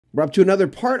We're up to another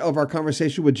part of our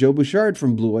conversation with Joe Bouchard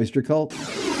from Blue Oyster Cult.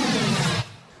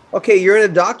 Okay, you're in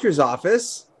a doctor's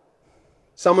office.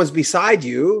 Someone's beside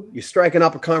you. You're striking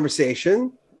up a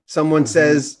conversation. Someone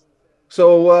says,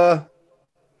 so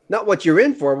not what you're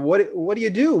in for, but what do you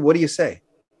do? What do you say?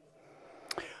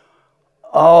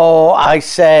 Oh, I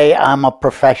say I'm a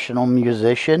professional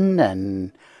musician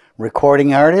and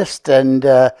recording artist. And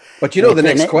but you know the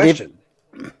next question.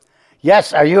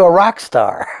 Yes, are you a rock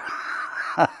star?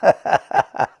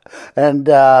 And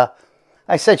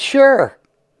I said, sure.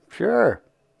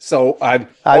 So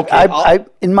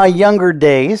in my younger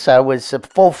days, I was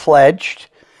full-fledged.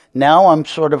 Now I'm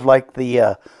sort of like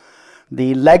the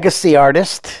legacy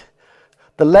artist.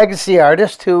 The legacy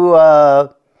artist who,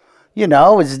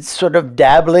 is sort of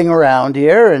dabbling around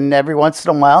here, and every once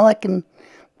in a while I can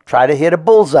try to hit a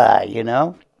bullseye,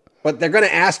 But they're going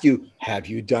to ask you, have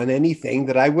you done anything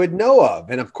that I would know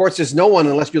of? And of course, there's no one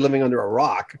unless you're living under a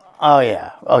rock. Oh,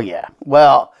 yeah.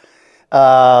 Well,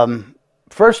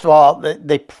 first of all,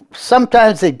 they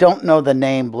sometimes they don't know the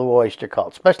name Blue Oyster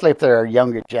Cult, especially if they're a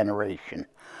younger generation.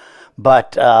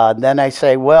 But then I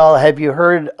say, well, have you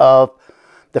heard of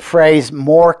the phrase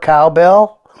 "more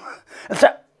cowbell"? So,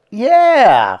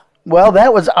 yeah. Well,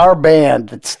 that was our band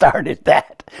that started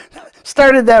that.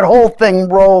 Started that whole thing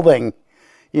rolling,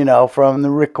 from the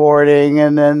recording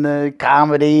and then the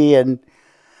comedy and,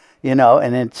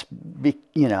 and it's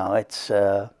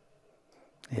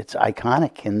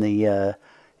iconic in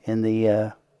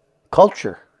the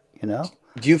culture,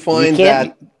 Do you find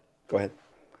that? Go ahead.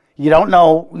 You don't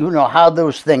know, how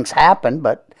those things happen,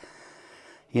 but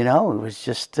it was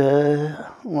just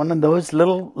one of those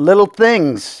little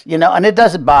things, and it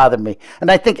doesn't bother me.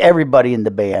 And I think everybody in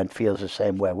the band feels the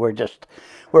same way.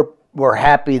 We're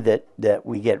happy that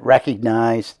we get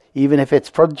recognized, even if it's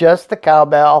for just the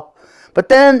cowbell. But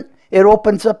then it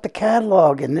opens up the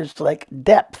catalog, and there's like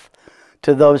depth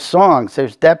to those songs.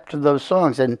 There's depth to those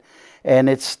songs, and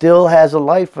it still has a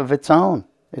life of its own.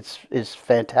 It's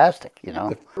fantastic,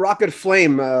 The Rocket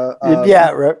Flame.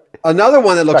 Yeah. Another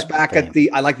one that looks back at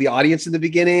I like the audience in the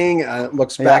beginning.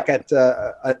 Looks back at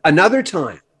another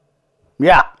time.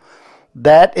 Yeah,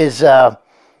 that is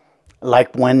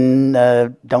like when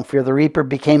Don't Fear the Reaper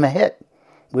became a hit.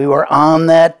 We were on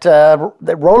that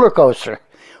roller coaster.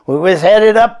 We was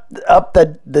headed up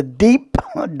the deep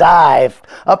dive,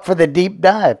 up for the deep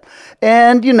dive,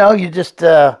 and you just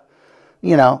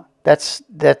that's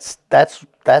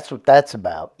what that's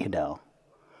about,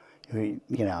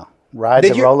 Ride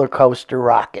the roller coaster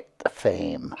rocket of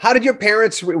fame. How did your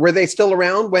parents? Were they still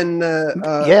around when?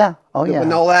 Yeah. Oh, yeah.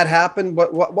 When all that happened,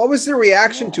 what was their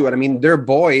reaction to it? I mean, they're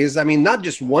boys. I mean, not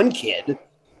just one kid,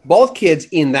 both kids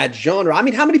in that genre. I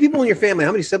mean, how many people in your family?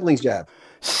 How many siblings do you have?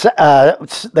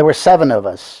 There were 7 of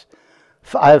us.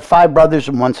 I have 5 brothers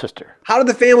and 1 sister. How did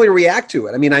the family react to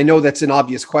it? I mean, I know that's an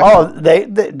obvious question. Oh, they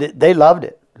loved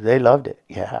it. They loved it.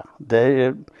 Yeah.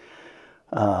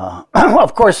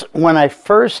 Of course, when I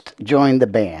first joined the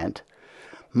band,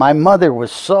 my mother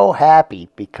was so happy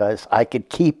because I could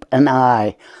keep an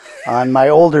eye on my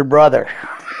older brother.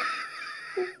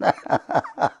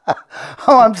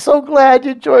 Oh, I'm so glad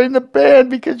you joined the band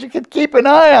because you could keep an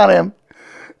eye on him,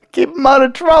 keep him out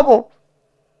of trouble.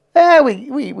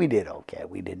 We did okay.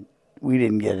 We didn't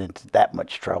get into that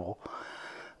much trouble.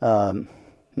 None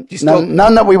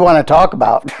that we want to talk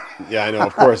about. Yeah, I know,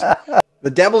 of course. The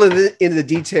Devil in the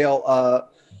Detail,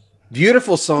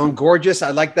 beautiful song, gorgeous. I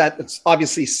like that. It's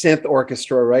obviously synth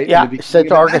orchestra, right? Yeah,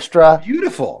 synth orchestra. That's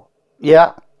beautiful.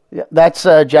 Yeah, that's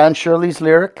John Shirley's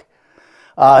lyric.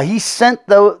 He sent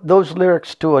those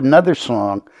lyrics to another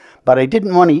song, but I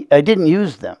didn't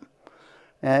use them.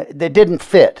 They didn't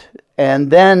fit. And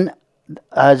then,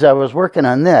 as I was working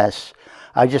on this,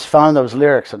 I just found those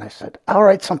lyrics, and I said, "I'll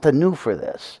write something new for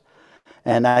this."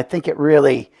 And I think it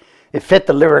fit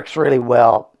the lyrics really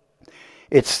well.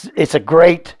 It's a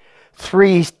great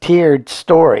 3-tiered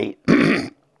story.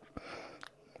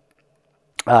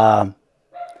 The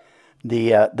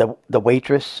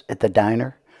waitress at the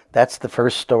diner, that's the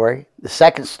first story. The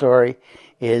second story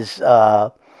is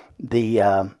the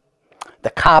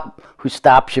cop who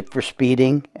stops you for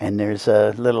speeding, and there's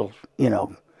a little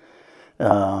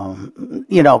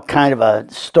kind of a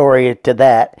story to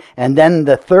that. And then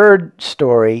the third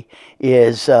story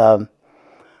is the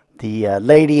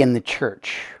lady in the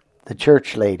church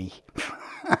lady.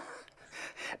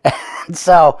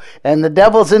 And the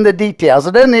devil's in the details.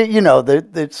 And then,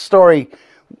 the story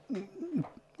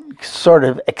sort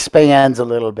of expands a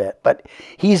little bit. But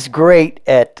he's great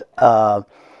at,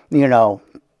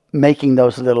 making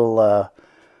those little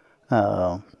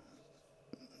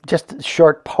just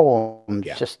short poems,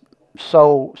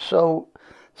 so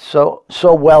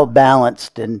well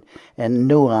balanced and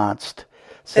nuanced.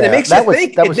 So And it makes you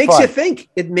think. It makes you think.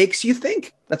 It makes you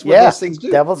think. That's what those things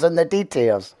do. Devil's in the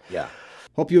details. Yeah.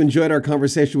 Hope you enjoyed our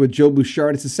conversation with Joe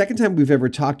Bouchard. It's the second time we've ever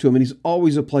talked to him, and he's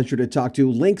always a pleasure to talk to.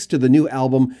 Links to the new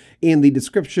album in the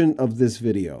description of this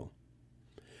video.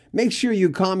 Make sure you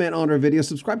comment on our video,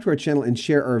 subscribe to our channel, and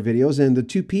share our videos. And the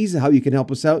 2 P's of how you can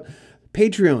help us out.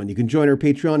 Patreon. You can join our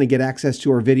Patreon and get access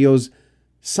to our videos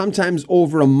sometimes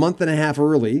over a month and a half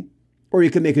early, or you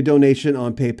can make a donation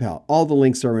on PayPal. All the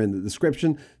links are in the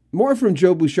description. More from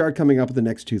Joe Bouchard coming up in the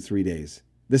next 2-3 days.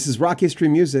 This is Rock History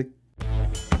Music.